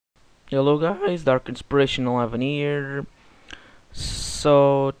Hello guys, Dark Inspiration 11 here.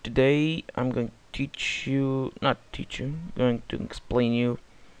 So today I'm going to teach you, not teach you, going to explain you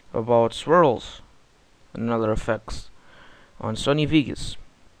about swirls and other effects on Sony Vegas.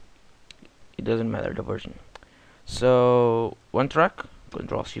 It doesn't matter the version. So one track,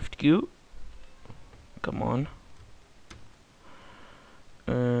 Control Shift Q. Come on.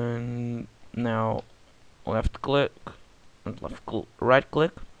 And now left click and right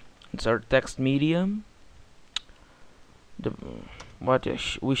click. Insert text medium. What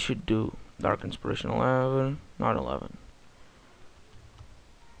we should do, Dark Inspiration 11, not 11.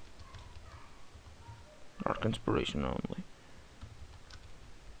 Dark Inspiration only.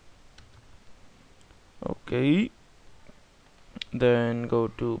 Okay. Then go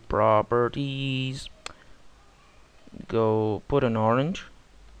to Properties. Go put an orange.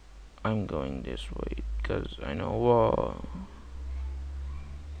 I'm going this way because I know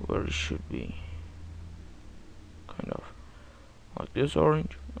where it should be. Kind of. Like this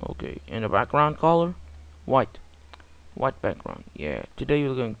orange. Okay, and the background color white background. Yeah, today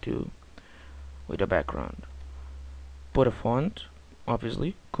we're going to with the background put a font,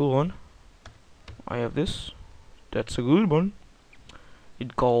 obviously cool one. I have this, that's a good one.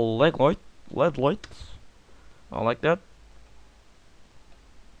 It's called LED lights. I like that.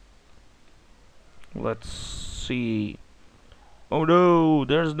 Let's see. Oh no,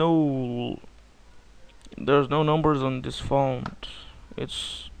 there's no numbers on this font.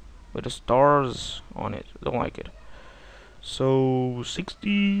 It's with the stars on it. Don't like it. So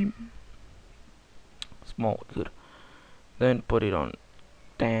 60 small, good. Then put it on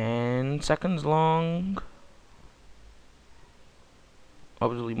 10 seconds long.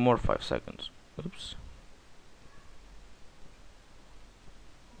 Obviously more 5 seconds. Oops.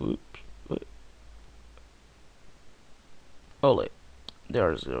 Oops. Wait. Ole.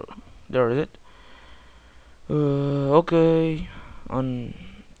 There is it. Okay. On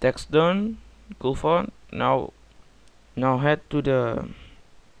text done. Cool font. Now head to the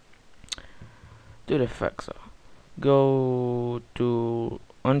effects. Go to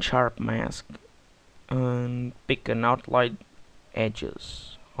unsharp mask and pick an outline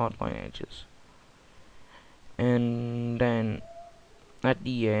edges, and then at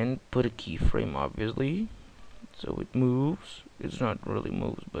the end put a keyframe, obviously, so it moves. It's not really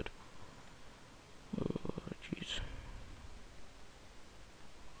moves, but jeez.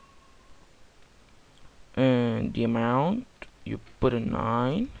 And the amount, you put a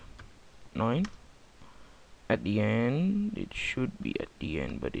 9 at the end. It should be at the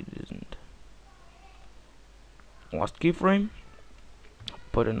end, but it isn't. Last keyframe,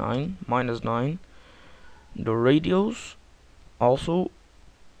 put a 9, -9. The radius also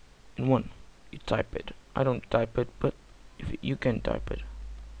in 1. You type it. I don't type it, but if you can type it.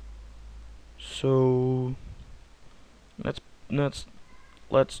 So let's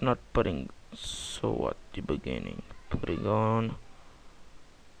not putting so at the beginning. Putting on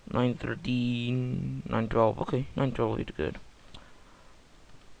 913, 912. Okay, 912 is good.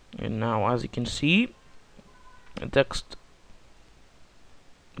 And now, as you can see, the text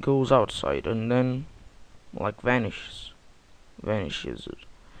goes outside and then like vanishes.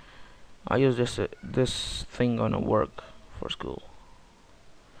 I use this thing on a work for school.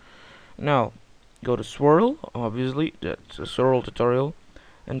 Now go to Swirl, obviously that's a Swirl tutorial,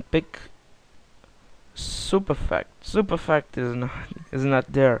 and pick Soup Effect. Soup Effect is not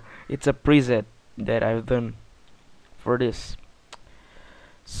there. It's a preset that I've done for this.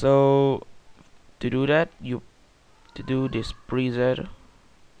 So to do that, to do this preset,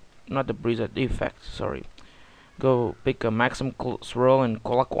 not the preset, the effect, sorry. Go pick a maximum swirl and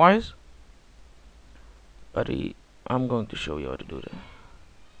clockwise. But I'm going to show you how to do that.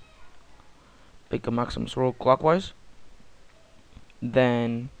 Pick a maximum swirl clockwise.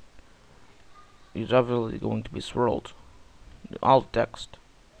 Then it's obviously going to be swirled. All text,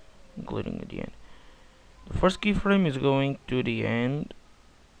 including at the end. The first keyframe is going to the end.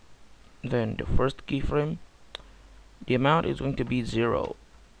 Then the first keyframe, the amount is going to be 0.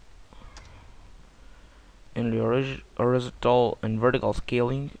 And the horizontal and vertical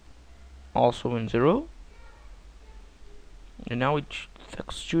scaling also in 0. And now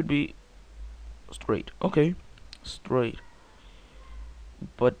text should be straight. Okay, straight.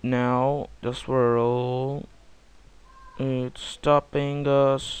 But now the swirl, it's stopping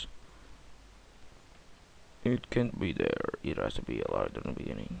us. It can't be there. It has to be larger in the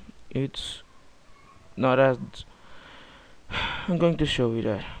beginning. It's not as I'm going to show you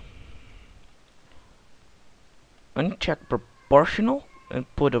that. Uncheck proportional and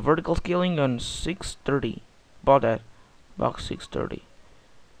put a vertical scaling on 630. About 630.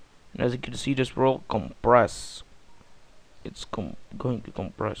 As you can see, this will compress. It's going to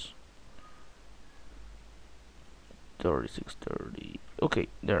compress. 3630. Okay,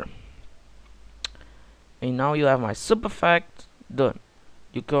 there. And now you have my sub effect done.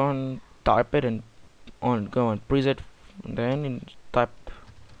 You can type it and go on preset, and then type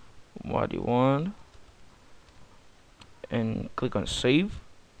what you want and click on save,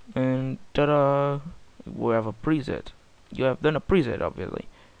 and ta-da, we have a preset. You have done a preset, obviously.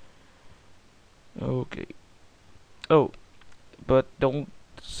 Okay. Oh, but don't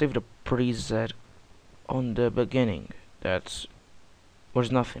save the preset on the beginning. That's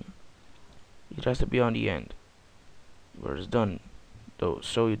where's nothing. It has to be on the end where it's done though.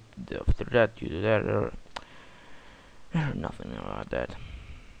 So after that you do that, or nothing about that.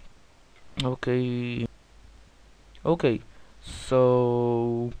 Okay,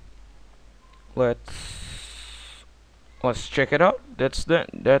 so let's check it out. That's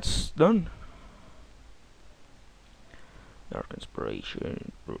done. Dark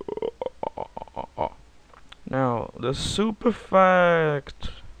inspiration. Now the super effect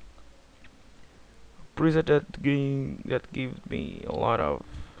preset that gives me a lot of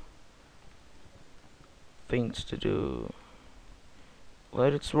things to do.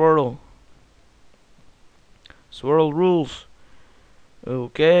 Let it swirl. Swirl rules.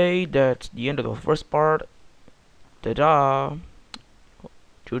 Okay, that's the end of the first part. Ta-da!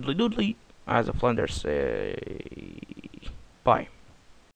 Doodly doodly, as the Flanders say. Bye.